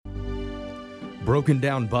broken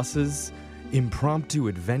down buses, impromptu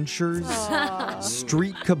adventures,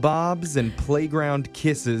 street kebabs, and playground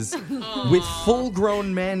kisses with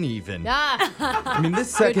full-grown men even. I mean,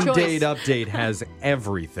 this second date update has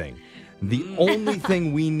everything. The only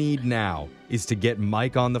thing we need now is to get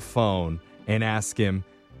Mike on the phone and ask him,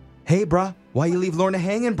 hey, brah, why you leave Lorna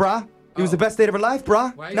hanging, brah? It was the best date of her life,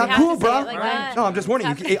 brah. Not cool, brah. Like no, I'm just warning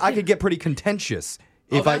you. I could get pretty contentious.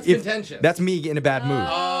 Contentious. That's me in a bad mood.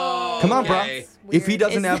 Come on, okay. bro. If he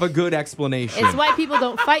doesn't have a good explanation. It's why people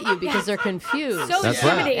don't fight you, because they're confused. So That's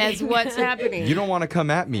right. intimidating. As what's happening. You don't want to come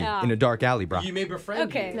at me in a dark alley, bro. You may befriend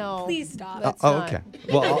Okay, you. No. please stop. Okay.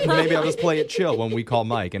 Well, maybe I'll just play it chill when we call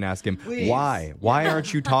Mike and ask him, why? Why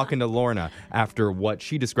aren't you talking to Lorna after what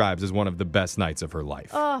she describes as one of the best nights of her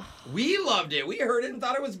life? We loved it. We heard it and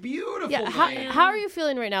thought it was beautiful. Yeah. How are you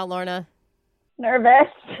feeling right now, Lorna? Nervous.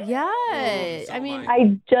 Yeah. so I mean, am I.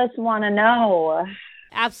 I just want to know.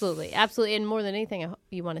 absolutely. Absolutely. And more than anything,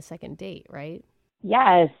 you want a second date, right?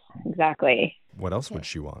 Yes, exactly. What else would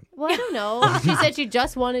she want? Well, I don't know. She said she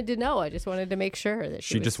just wanted to know. I just wanted to make sure that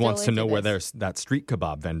She was just still wants to know into where this. that street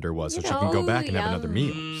kebab vendor was so You she can go know, back and have another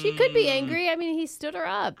meal. She could be angry. I mean, he stood her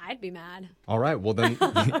up. I'd be mad. All right. Well, then,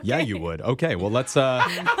 yeah, you would. Okay. Well, let's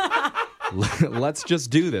just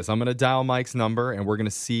do this. I'm going to dial Mike's number, and we're going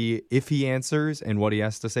to see if he answers and what he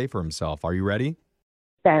has to say for himself. Are you ready?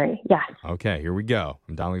 Very, yes. Okay, here we go.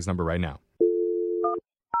 I'm dialing his number right now.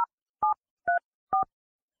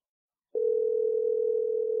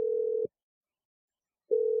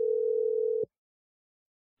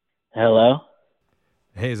 Hello?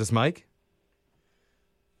 Hey, is this Mike?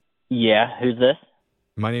 Yeah, who's this?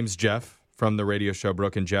 My name's Jeff from the radio show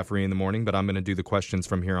Brooke and Jeffrey in the Morning, but I'm going to do the questions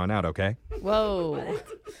from here on out, okay? Whoa.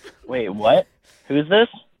 Wait, what? Who's this?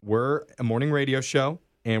 We're a morning radio show,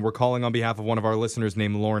 and we're calling on behalf of one of our listeners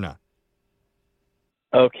named Lorna.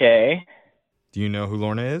 Okay. Do you know who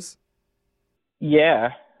Lorna is?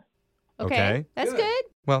 Yeah. Okay. That's good.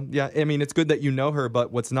 Well, yeah, I mean, it's good that you know her,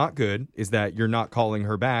 but what's not good is that you're not calling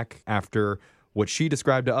her back after what she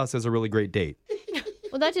described to us as a really great date.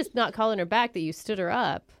 Well, not just not calling her back, that you stood her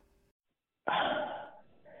up.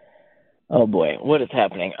 Oh boy, what is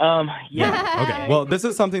happening? Yeah. Okay. Well, this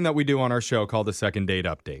is something that we do on our show called the Second Date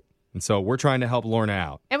Update. And so we're trying to help Lorna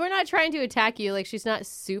out. And we're not trying to attack you. Like, she's not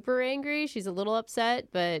super angry. She's a little upset,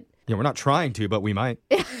 but... Yeah, we're not trying to, but we might.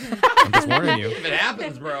 I'm just warning you. If it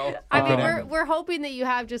happens, bro. I mean, we're hoping that you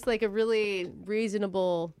have just like a really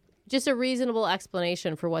reasonable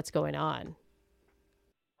explanation for what's going on.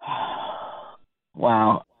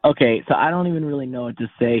 Wow. Okay, so I don't even really know what to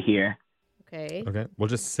say here. Okay. Okay. We'll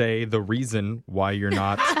just say the reason why you're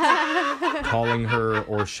not calling her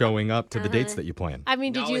or showing up to the dates that you plan. I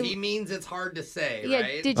mean, He means it's hard to say,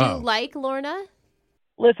 right? Did you like Lorna?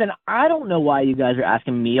 Listen, I don't know why you guys are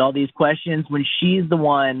asking me all these questions when she's the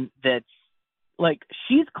one that's, like,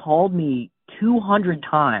 she's called me 200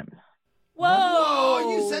 times. Whoa,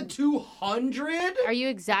 you said 200? Are you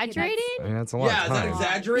exaggerating? I mean, that's a lot of Yeah, is that time.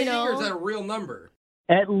 exaggerating or is that a real number?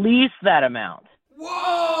 At least that amount. Whoa!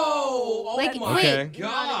 Oh Like, my wait.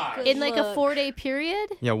 God. In like a 4-day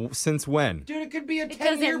period? Yeah, since when? Dude, it could be a It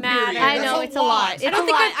 10-year doesn't matter. period. I That's know, it's a lot. I don't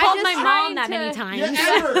think I've I'm called just my trying mom that to- many times.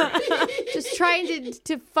 Yeah, ever. Just trying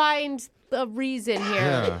to find a reason here.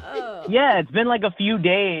 Yeah. Yeah, it's been like a few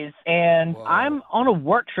days, and Whoa. I'm on a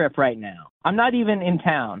work trip right now. I'm not even in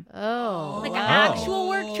town. Oh. Like an wow. actual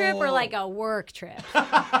work trip or like a work trip?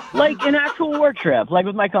 Like an actual work trip, like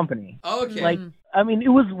with my company. Okay. Like, I mean, it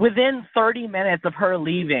was within 30 minutes of her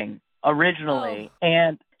leaving originally,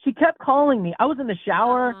 and she kept calling me. I was in the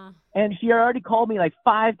shower, and she had already called me like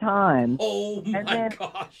 5 times, oh my then-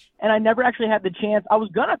 gosh. and I never actually had the chance. I was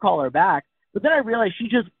going to call her back, but then I realized she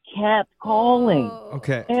just kept calling.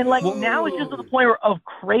 Okay. And like now it's just to the point of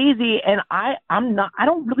crazy, and I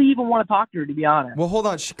don't really even want to talk to her, to be honest. Well, hold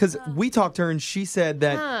on, because we talked to her and she said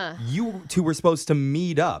that you two were supposed to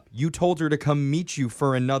meet up. You told her to come meet you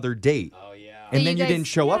for another date. Oh, yeah. And you then you guys- didn't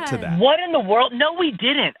show up to that. What in the world? No, we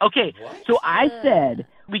didn't. Okay, What? so I said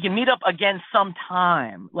we can meet up again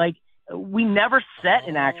sometime. Like, we never set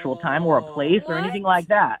an actual time or a place or anything like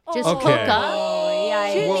that. Just Okay. hook up? Oh, yeah.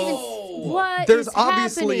 She didn't even... Whoa. What There's is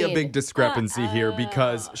obviously happening? a big discrepancy here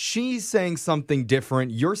because she's saying something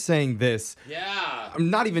different. You're saying this. Yeah.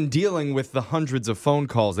 I'm not even dealing with the hundreds of phone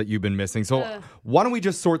calls that you've been missing. So why don't we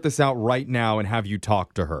just sort this out right now and have you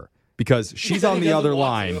talk to her? Because she's on the doesn't other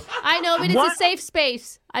want line. to. I know, but it's What? a safe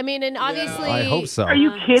space. I mean, and obviously... I hope so. Are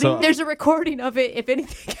you kidding? So- There's a recording of it, if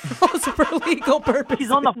anything else, for legal purposes.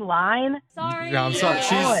 She's on the line. Sorry. Yeah, I'm sorry.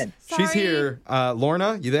 Yeah. She's here.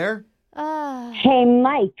 Lorna, you there? Hey,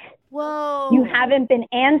 Mike, Whoa. you haven't been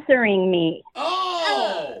answering me.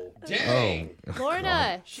 Oh! Dang.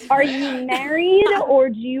 Lorna. Are you married or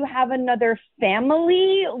do you have another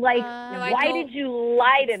family? Like, I why don't- did you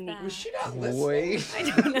lie to me? Was she not listening? Wait. I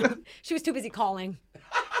don't know. She was too busy calling.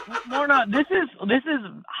 Lorna, this is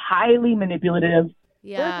highly manipulative.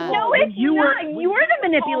 Yeah. No, When it's you were- not. when You're you the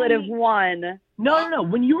manipulative called me- one. No.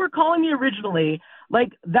 When you were calling me originally, like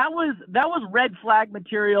that was red flag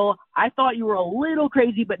material. I thought you were a little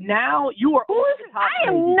crazy, but now you are over the top I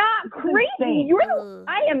am crazy. not This is crazy. insane.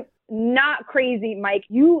 I am not crazy, Mike.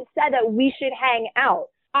 You said that we should hang out.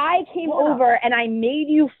 I came over and I made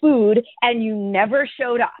you food and you never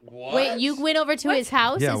showed up. What? Wait, you went over to his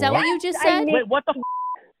house? Yeah, Is that what you just said? Wait, what the?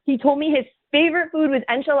 He told me his favorite food was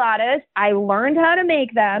enchiladas. I learned how to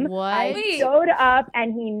make them. What? I Wait. showed up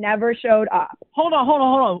and he never showed up. Hold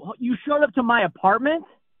on. You showed up to my apartment?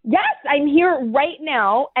 Yes, I'm here right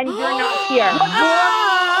now and you're not here.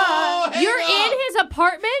 Oh, hang You're on. in his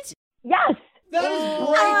apartment? Yes. That is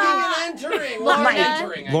breaking and entering. Lorna. Not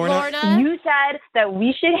entering. I Lorna. guess. Lorna? You said that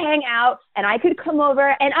we should hang out and I could come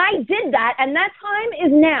over and I did that and that time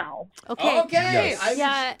is now. Okay. Okay. Yes. I mean,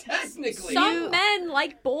 Yeah. technically. Some men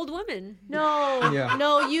like bold women. No, Yeah.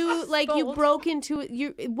 no, you Bold. broke into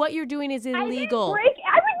what you're doing is illegal. I would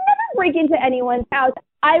never break into anyone's house.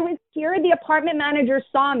 I was here. The apartment manager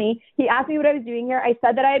saw me. He asked me what I was doing here. I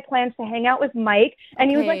said that I had plans to hang out with Mike,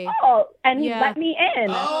 and he was Okay. like, "Oh," and he Yeah. let me in.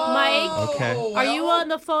 Oh, Mike? Okay. Are you well, on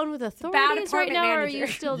the phone with authorities right apartment now, or are you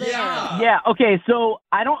manager. still there? Yeah. Yeah, okay, so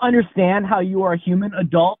I don't understand how you are a human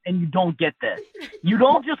adult and you don't get this. You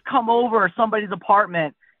don't just come over somebody's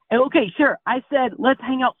apartment and, okay, sure, I said, let's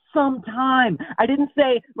hang out sometime. I didn't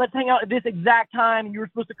say, let's hang out at this exact time and you were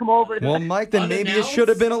supposed to come over. Well, Mike, then maybe it should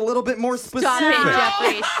have been a little bit more specific. Stop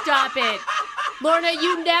it, Jeffrey. Stop it. Lorna,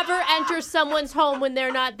 you never enter someone's home when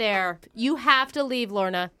they're not there. You have to leave,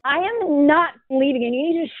 Lorna. I am not leaving, and you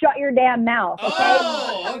need to shut your damn mouth, okay?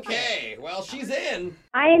 Oh, okay. Well, she's in.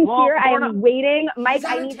 I am Well, here. I Lorna- am waiting. Mike, He's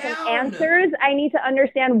out I of need some town. answers. I need to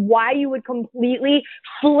understand why you would completely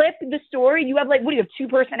flip the story. You have, like, what do you have, two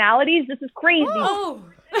personalities? This is crazy. Oh.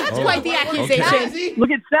 That's Oh. quite the Okay. accusation. Crazy. Look,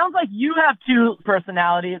 it sounds like you have two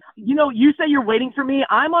personalities. You know, you say you're waiting for me.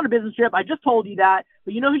 I'm on a business trip. I just told you that.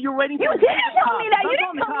 But you know who you're waiting for? You didn't tell me that. You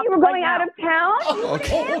didn't tell me you were going out of town.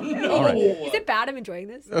 Okay. Oh, no. All right. Is it bad I'm enjoying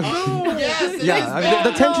this? Yes, it is Yeah, I mean, the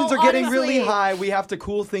bad. tensions are No, getting honestly. really high. We have to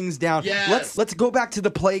cool things down. Yes. Let's go back to the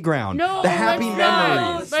playground. No, the happy let's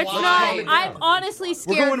memories. Not. Let's Slide. not. I'm honestly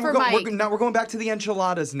scared for Mike. We're going back to the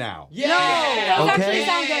enchiladas now. Yeah. No. Those actually Okay.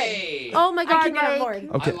 sound good. Oh my I God, can get on Mike. board.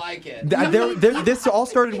 Okay. I like it. This all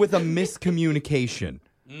started with a miscommunication.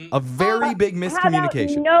 A very big How about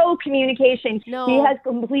miscommunication. no communication? No. He has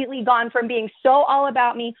completely gone from being so all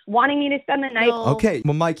about me, wanting me to spend the night. No. Okay,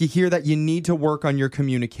 well, Mike, you hear that you need to work on your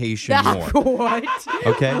communication more. What?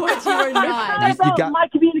 Okay? What you are not. It's You about got- my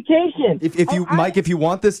communication. If you, Mike, if you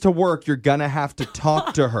want this to work, you're gonna have to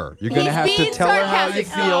talk to her. You're gonna He's have to being tell her how you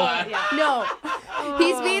sarcastic. feel. No.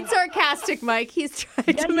 He's being sarcastic, Mike. He's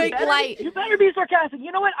trying to make light. You better be sarcastic.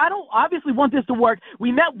 You know what? I don't obviously want this to work.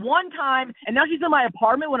 We met one time, and now she's in my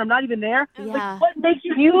apartment when I'm not even there. Yeah. Like, what makes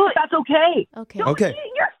you think that's okay? Okay. Okay.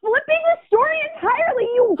 You're flipping the story entirely.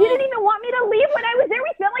 You didn't even want me to leave when I was there.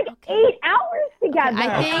 We spent like 8 hours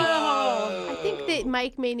together. I think that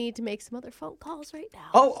Mike may need to make some other phone calls right now.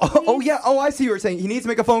 Oh, yeah. Oh, I see what you're saying. He needs to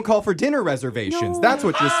make a phone call for dinner reservations. No. That's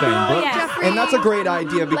what you're saying, Brooke. yeah. And that's a great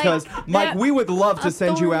idea because, Mike, that we would love to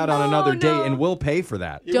send you out on another date, no. and we'll pay for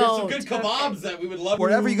that. There's some Don't. good kebabs that we would love.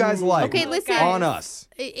 Whatever you guys like. Okay, listen. On us.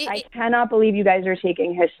 I cannot believe you guys are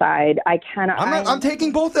taking his side. I cannot. I'm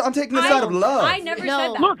taking both. I'm taking the side of love. I never No.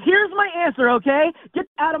 said that. Look, here's my answer, okay? Get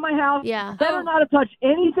out of my house. Yeah. Better not to touch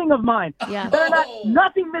anything of mine. Yeah. Better not,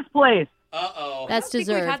 nothing misplaced. Uh-oh. That's I think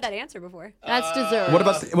we've deserved. had that answer before. That's deserved. What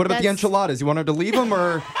about the That's- enchiladas? You want her to leave them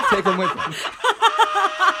or take them with them?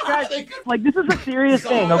 Guys, like, this is a serious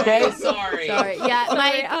thing, okay? Sorry. Sorry. Yeah,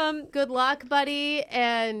 Sorry, Mike, good luck, buddy.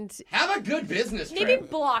 And Have a good business trip. maybe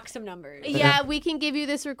block some numbers. yeah, we can give you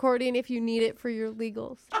this recording if you need it for your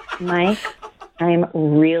legals. Mike, I'm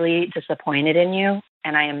really disappointed in you,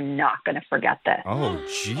 and I am not going to forget this. Oh,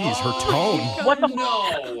 jeez, her tone. What the?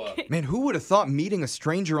 No. Man, who would have thought meeting a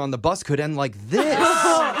stranger on the bus could end like this?